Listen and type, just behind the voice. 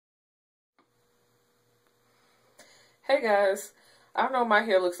Hey guys, I know my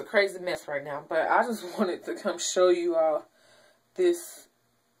hair looks a crazy mess right now, but I just wanted to come show you all this.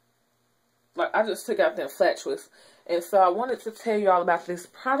 Like, I just took out that flat twist, and so I wanted to tell you all about this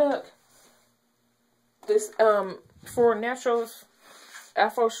product. This for Naturals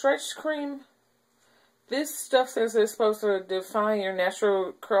Afro Stretch Cream. This stuff says it's supposed to define your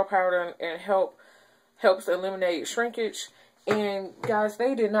natural curl pattern and helps eliminate shrinkage. And guys,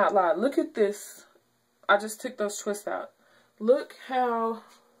 they did not lie. Look at this. I just took those twists out. Look how, I'm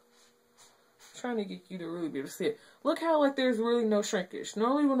trying to get you to really be able to see it. Look how, like, there's really no shrinkage.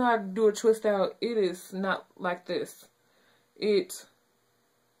 Normally when I do a twist out, it is not like this.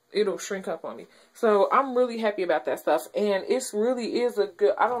 It'll shrink up on me. So I'm really happy about that stuff. And it really is a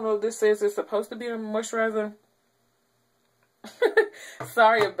good, I don't know if this says it's supposed to be a moisturizer.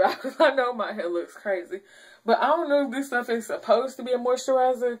 Sorry about it. I know my hair looks crazy. But I don't know if this stuff is supposed to be a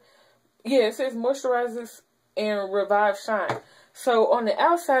moisturizer. Yeah, it says moisturizes and revive shine. So on the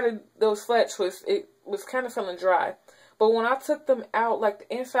outside of those flat twists, it was kind of feeling dry. But when I took them out, like,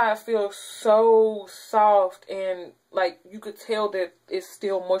 the inside feels so soft and like you could tell that it's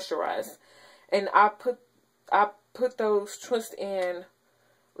still moisturized. And I put those twists in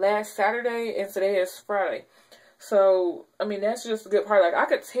last Saturday and today is Friday. So, I mean, that's just a good part. Like, I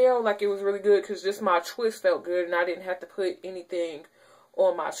could tell, like, it was really good because just my twist felt good and I didn't have to put anything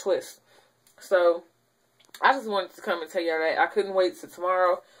on my twist. So, I just wanted to come and tell you that. I couldn't wait till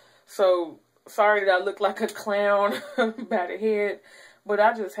tomorrow. So, sorry that I look like a clown by the head. But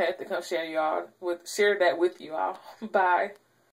I just had to come share that with you all. Bye.